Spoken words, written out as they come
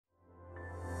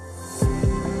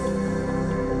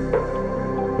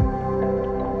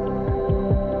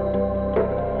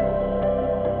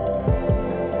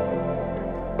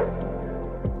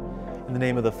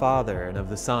name of the Father, and of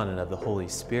the Son, and of the Holy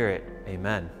Spirit.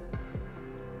 Amen.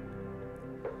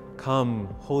 Come,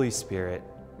 Holy Spirit,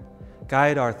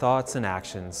 guide our thoughts and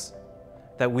actions,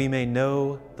 that we may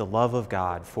know the love of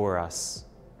God for us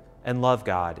and love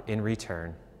God in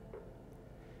return.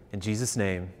 In Jesus'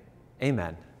 name,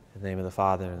 amen. In the name of the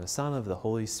Father, and the Son, and of the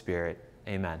Holy Spirit.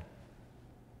 Amen.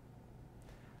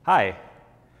 Hi,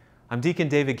 I'm Deacon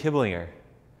David Kiblinger.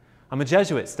 I'm a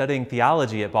Jesuit studying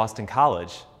theology at Boston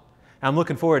College, and I'm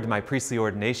looking forward to my priestly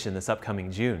ordination this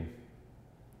upcoming June.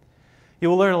 You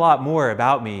will learn a lot more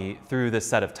about me through this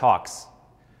set of talks,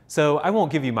 so I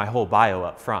won't give you my whole bio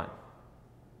up front.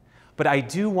 But I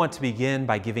do want to begin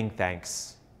by giving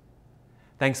thanks.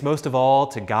 Thanks most of all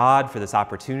to God for this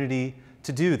opportunity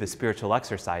to do the spiritual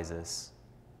exercises.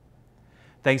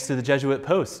 Thanks to the Jesuit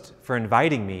Post for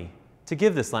inviting me to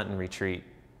give this Lenten retreat.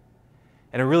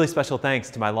 And a really special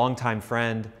thanks to my longtime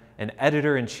friend and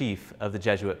editor-in-chief of the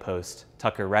Jesuit Post,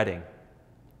 Tucker Redding.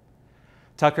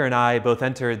 Tucker and I both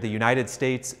entered the United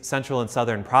States Central and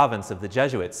Southern Province of the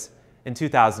Jesuits in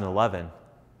 2011.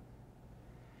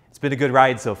 It's been a good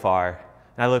ride so far,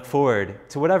 and I look forward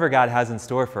to whatever God has in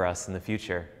store for us in the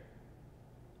future.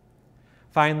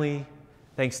 Finally,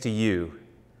 thanks to you,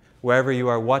 wherever you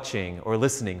are watching or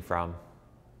listening from.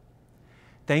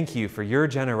 Thank you for your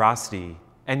generosity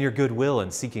and your goodwill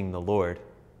in seeking the Lord.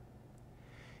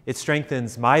 It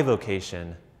strengthens my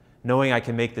vocation, knowing I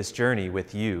can make this journey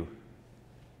with you.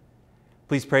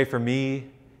 Please pray for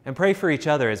me and pray for each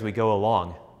other as we go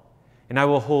along, and I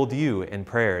will hold you in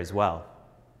prayer as well.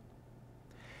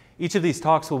 Each of these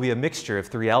talks will be a mixture of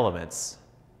three elements.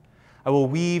 I will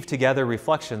weave together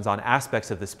reflections on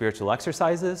aspects of the spiritual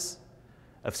exercises,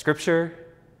 of Scripture,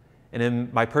 and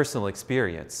in my personal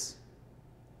experience.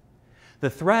 The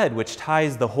thread which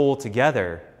ties the whole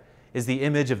together is the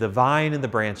image of the vine and the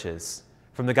branches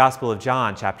from the Gospel of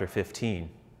John, chapter 15.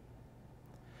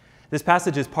 This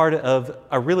passage is part of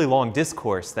a really long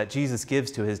discourse that Jesus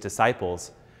gives to his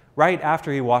disciples right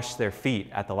after he washed their feet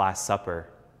at the Last Supper.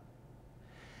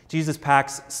 Jesus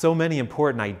packs so many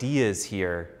important ideas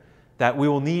here that we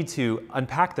will need to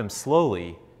unpack them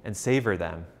slowly and savor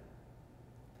them.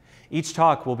 Each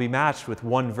talk will be matched with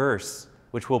one verse,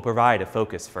 which will provide a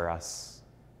focus for us.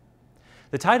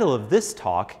 The title of this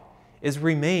talk is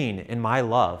Remain in My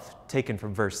Love, taken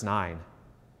from verse 9.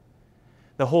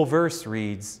 The whole verse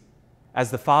reads,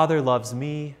 "As the Father loves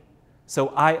me, so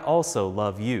I also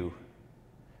love you.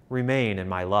 Remain in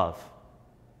my love."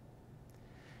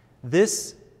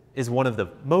 This is one of the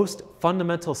most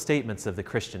fundamental statements of the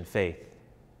Christian faith.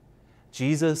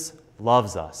 Jesus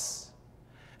loves us,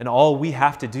 and all we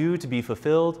have to do to be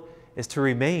fulfilled is to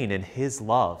remain in his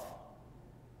love.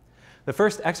 The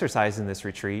first exercise in this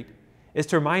retreat is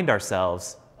to remind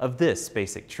ourselves of this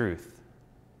basic truth.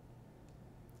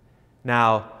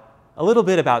 Now, a little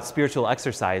bit about spiritual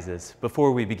exercises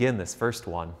before we begin this first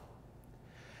one.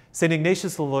 St.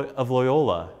 Ignatius of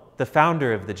Loyola, the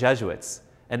founder of the Jesuits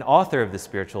and author of the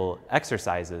spiritual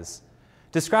exercises,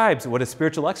 describes what a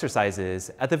spiritual exercise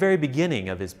is at the very beginning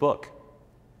of his book.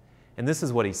 And this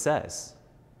is what he says: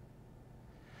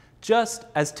 "Just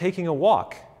as taking a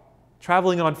walk,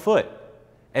 traveling on foot,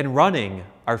 and running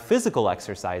are physical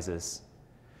exercises,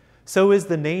 so is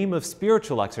the name of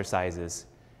spiritual exercises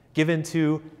given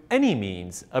to any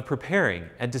means of preparing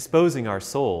and disposing our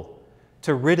soul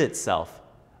to rid itself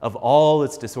of all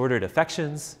its disordered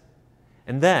affections,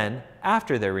 and then,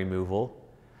 after their removal,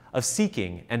 of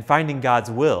seeking and finding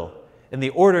God's will in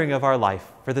the ordering of our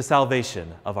life for the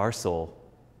salvation of our soul."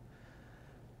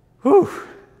 Whew,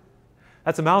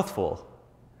 that's a mouthful.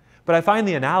 But I find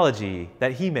the analogy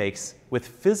that he makes with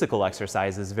physical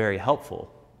exercises very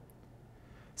helpful.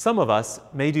 Some of us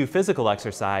may do physical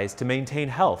exercise to maintain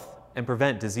health and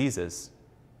prevent diseases.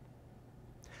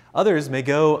 Others may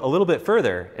go a little bit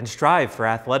further and strive for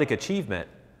athletic achievement,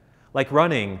 like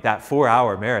running that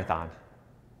 4-hour marathon.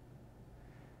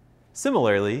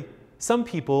 Similarly, some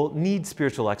people need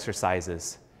spiritual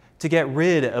exercises to get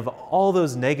rid of all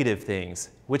those negative things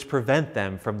which prevent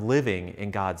them from living in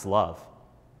God's love.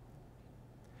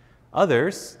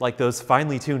 Others, like those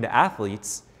finely tuned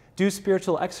athletes, do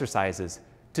spiritual exercises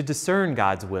to discern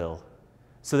God's will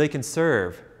so they can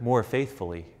serve more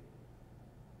faithfully.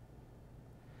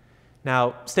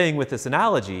 Now, staying with this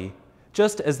analogy,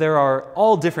 just as there are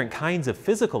all different kinds of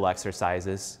physical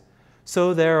exercises,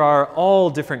 so there are all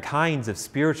different kinds of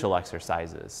spiritual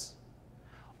exercises.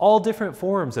 All different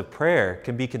forms of prayer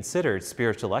can be considered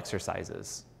spiritual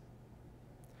exercises.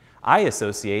 I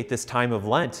associate this time of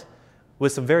Lent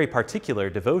with some very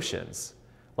particular devotions,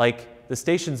 like the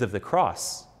Stations of the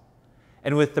Cross,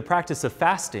 and with the practice of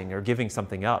fasting or giving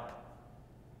something up.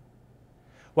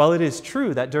 While it is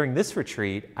true that during this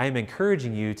retreat, I am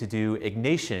encouraging you to do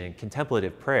Ignatian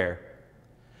contemplative prayer,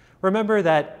 remember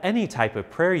that any type of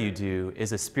prayer you do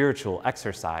is a spiritual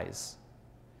exercise.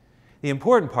 The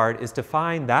important part is to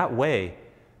find that way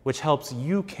which helps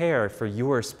you care for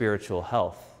your spiritual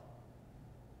health.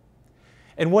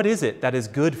 And what is it that is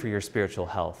good for your spiritual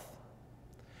health?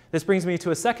 This brings me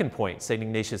to a second point St.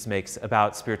 Ignatius makes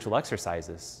about spiritual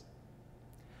exercises.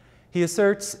 He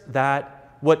asserts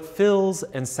that what fills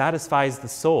and satisfies the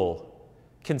soul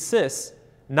consists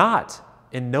not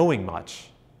in knowing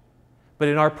much, but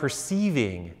in our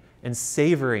perceiving and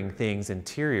savoring things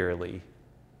interiorly.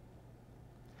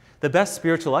 The best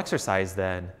spiritual exercise,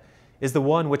 then, is the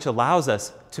one which allows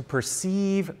us to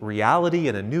perceive reality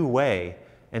in a new way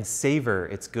and savor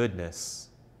its goodness.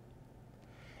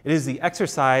 It is the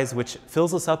exercise which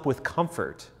fills us up with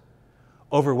comfort,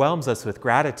 overwhelms us with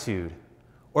gratitude,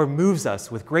 or moves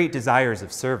us with great desires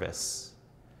of service.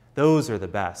 Those are the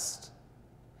best.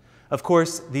 Of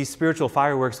course, these spiritual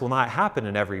fireworks will not happen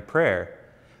in every prayer,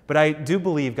 but I do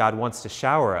believe God wants to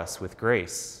shower us with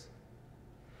grace.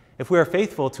 If we are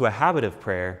faithful to a habit of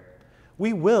prayer,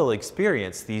 we will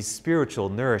experience these spiritual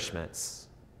nourishments.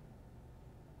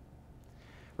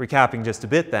 Recapping just a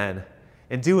bit then,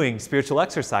 in doing spiritual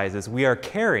exercises, we are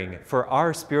caring for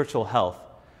our spiritual health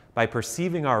by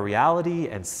perceiving our reality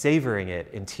and savoring it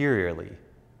interiorly.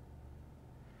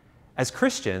 As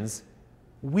Christians,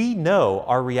 we know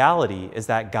our reality is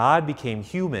that God became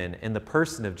human in the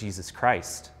person of Jesus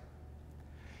Christ.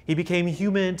 He became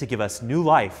human to give us new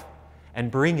life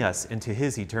and bring us into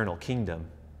his eternal kingdom.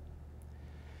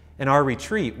 In our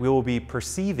retreat, we will be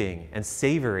perceiving and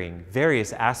savoring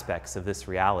various aspects of this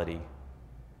reality.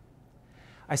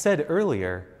 I said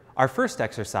earlier, our first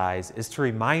exercise is to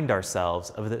remind ourselves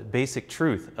of the basic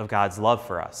truth of God's love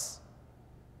for us.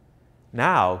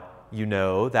 Now, you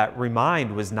know that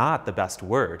remind was not the best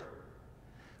word.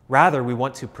 Rather, we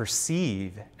want to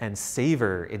perceive and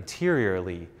savor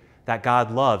interiorly that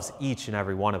God loves each and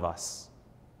every one of us.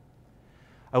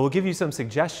 I will give you some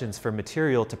suggestions for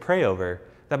material to pray over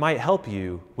that might help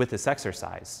you with this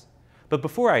exercise. But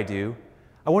before I do,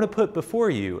 I want to put before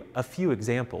you a few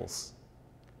examples.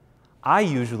 I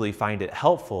usually find it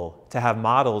helpful to have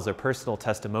models or personal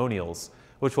testimonials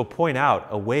which will point out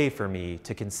a way for me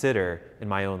to consider in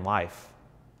my own life.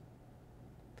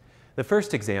 The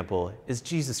first example is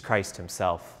Jesus Christ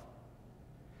himself.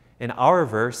 In our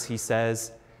verse, he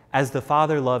says, "As the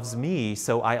Father loves me,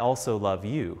 so I also love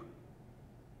you."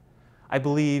 I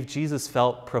believe Jesus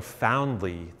felt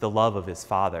profoundly the love of his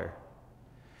Father,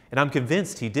 and I'm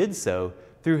convinced he did so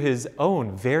through his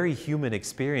own very human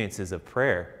experiences of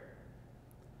prayer.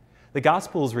 The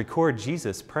Gospels record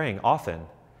Jesus praying often,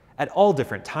 at all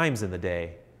different times in the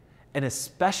day, and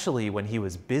especially when he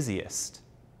was busiest.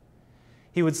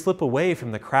 He would slip away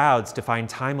from the crowds to find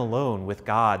time alone with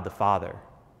God the Father.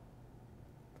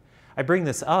 I bring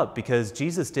this up because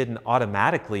Jesus didn't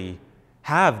automatically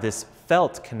have this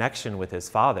felt connection with his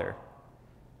Father.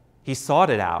 He sought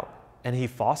it out and he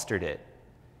fostered it.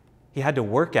 He had to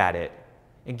work at it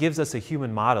and gives us a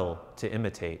human model to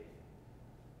imitate.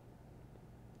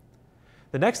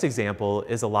 The next example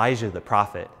is Elijah the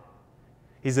prophet.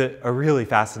 He's a really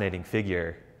fascinating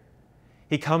figure.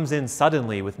 He comes in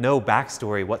suddenly with no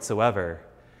backstory whatsoever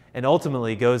and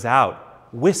ultimately goes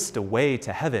out, whisked away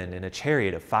to heaven in a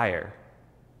chariot of fire.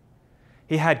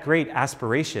 He had great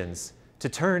aspirations to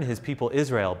turn his people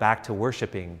Israel back to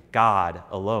worshiping God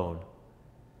alone.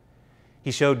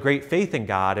 He showed great faith in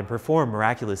God and performed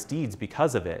miraculous deeds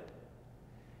because of it.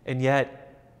 And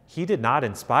yet, he did not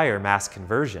inspire mass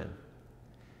conversion.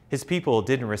 His people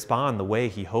didn't respond the way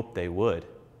he hoped they would.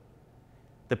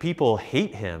 The people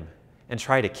hate him and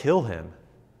try to kill him.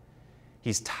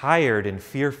 He's tired and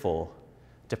fearful,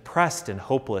 depressed and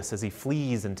hopeless as he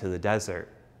flees into the desert.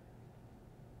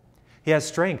 He has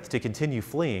strength to continue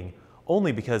fleeing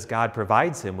only because God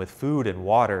provides him with food and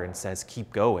water and says,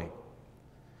 "Keep going."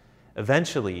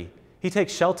 Eventually, he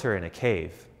takes shelter in a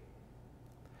cave.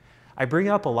 I bring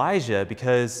up Elijah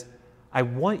because I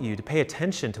want you to pay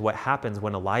attention to what happens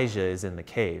when Elijah is in the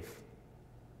cave.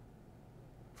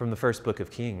 From the first book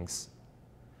of Kings.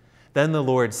 Then the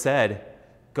Lord said,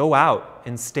 "Go out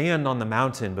and stand on the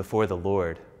mountain before the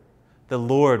Lord. The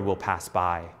Lord will pass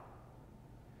by."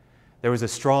 There was a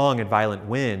strong and violent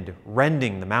wind,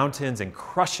 rending the mountains and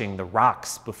crushing the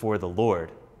rocks before the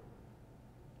Lord.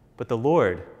 But the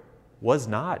Lord was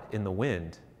not in the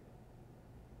wind.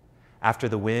 After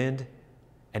the wind,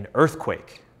 an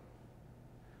earthquake.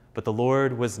 But the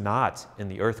Lord was not in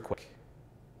the earthquake.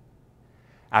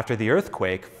 After the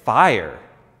earthquake, fire.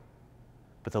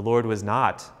 But the Lord was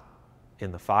not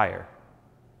in the fire.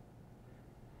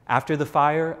 After the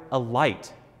fire, a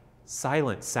light,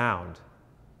 silent sound.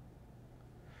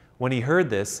 When he heard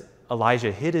this,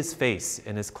 Elijah hid his face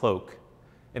in his cloak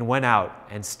and went out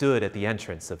and stood at the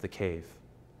entrance of the cave.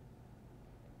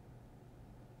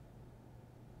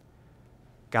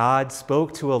 God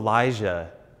spoke to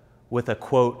Elijah with a,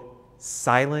 quote,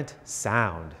 silent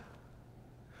sound.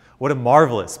 What a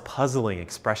marvelous, puzzling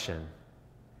expression.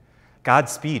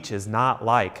 God's speech is not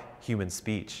like human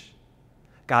speech.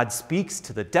 God speaks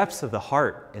to the depths of the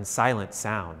heart in silent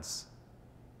sounds.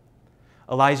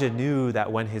 Elijah knew that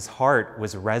when his heart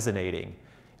was resonating,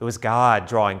 it was God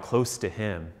drawing close to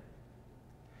him.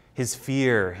 His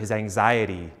fear, his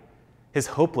anxiety, his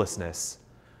hopelessness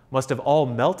must have all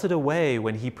melted away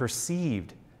when he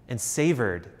perceived and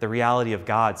savored the reality of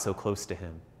God so close to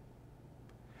him.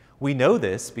 We know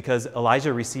this because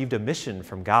Elijah received a mission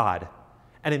from God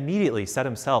and immediately set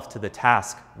himself to the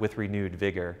task with renewed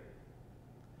vigor.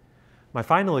 My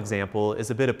final example is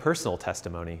a bit of personal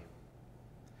testimony.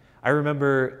 I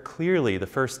remember clearly the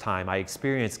first time I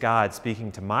experienced God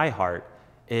speaking to my heart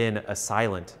in a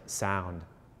silent sound.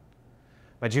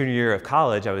 My junior year of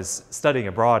college, I was studying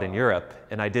abroad in Europe,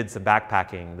 and I did some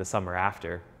backpacking the summer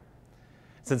after.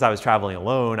 Since I was traveling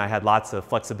alone, I had lots of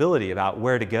flexibility about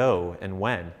where to go and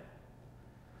when.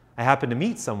 I happened to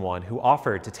meet someone who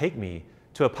offered to take me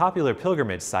to a popular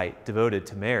pilgrimage site devoted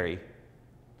to Mary.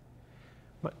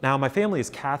 Now, my family is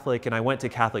Catholic, and I went to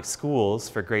Catholic schools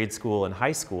for grade school and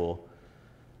high school,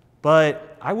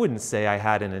 but I wouldn't say I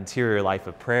had an interior life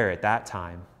of prayer at that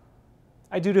time.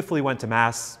 I dutifully went to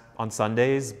Mass on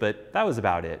Sundays, but that was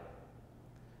about it.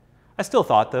 I still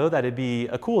thought, though, that it'd be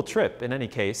a cool trip in any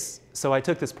case, so I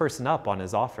took this person up on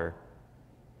his offer.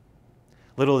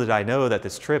 Little did I know that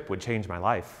this trip would change my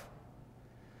life.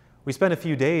 We spent a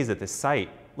few days at this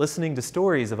site, listening to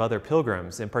stories of other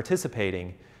pilgrims and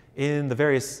participating in the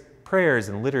various prayers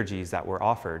and liturgies that were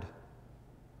offered.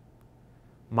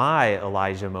 My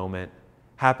Elijah moment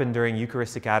happened during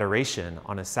Eucharistic adoration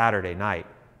on a Saturday night.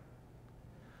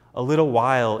 A little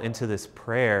while into this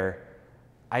prayer,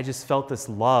 I just felt this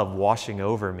love washing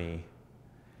over me.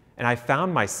 And I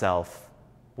found myself,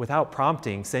 without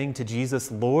prompting, saying to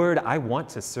Jesus, "Lord, I want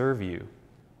to serve you."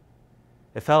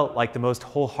 It felt like the most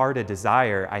wholehearted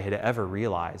desire I had ever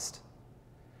realized.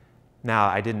 Now,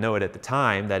 I didn't know it at the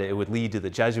time that it would lead to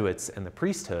the Jesuits and the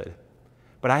priesthood,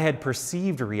 but I had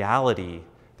perceived reality,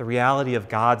 the reality of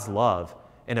God's love,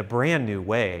 in a brand new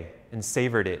way and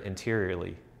savored it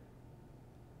interiorly.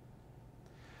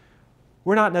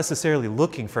 We're not necessarily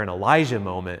looking for an Elijah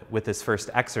moment with this first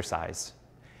exercise.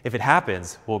 If it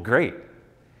happens, well, great.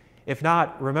 If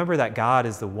not, remember that God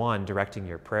is the one directing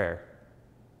your prayer.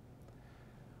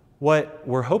 What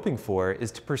we're hoping for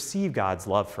is to perceive God's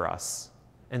love for us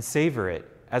and savor it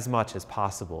as much as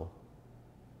possible.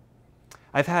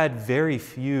 I've had very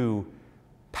few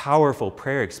powerful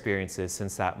prayer experiences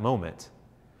since that moment.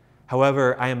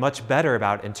 However, I am much better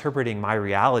about interpreting my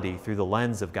reality through the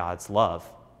lens of God's love.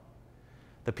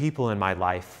 The people in my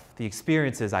life, the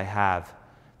experiences I have,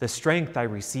 the strength I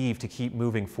receive to keep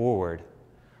moving forward,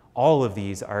 all of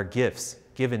these are gifts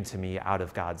given to me out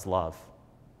of God's love.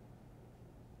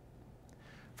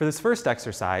 For this first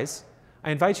exercise, I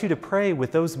invite you to pray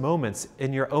with those moments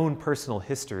in your own personal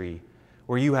history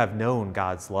where you have known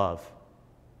God's love.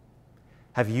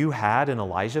 Have you had an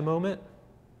Elijah moment?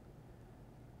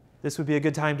 This would be a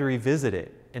good time to revisit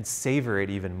it and savor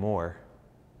it even more.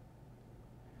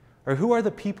 Or who are the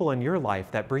people in your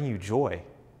life that bring you joy?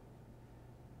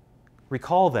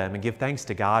 Recall them and give thanks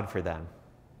to God for them.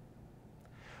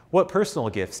 What personal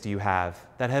gifts do you have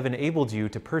that have enabled you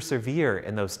to persevere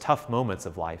in those tough moments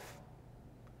of life?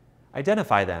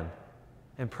 Identify them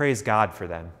and praise God for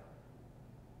them.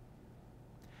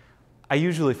 I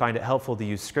usually find it helpful to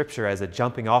use Scripture as a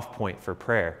jumping-off point for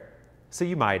prayer, so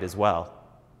you might as well.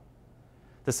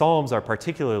 The Psalms are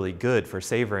particularly good for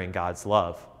savoring God's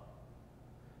love.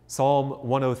 Psalm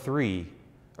 103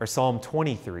 or Psalm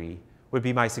 23 would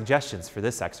be my suggestions for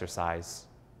this exercise.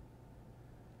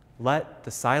 Let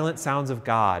the silent sounds of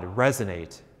God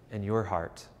resonate in your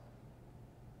heart.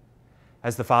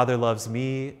 As the Father loves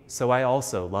me, so I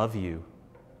also love you.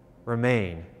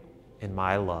 Remain in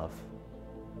my love.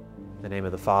 In the name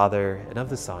of the Father, and of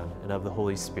the Son, and of the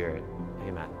Holy Spirit.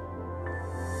 Amen.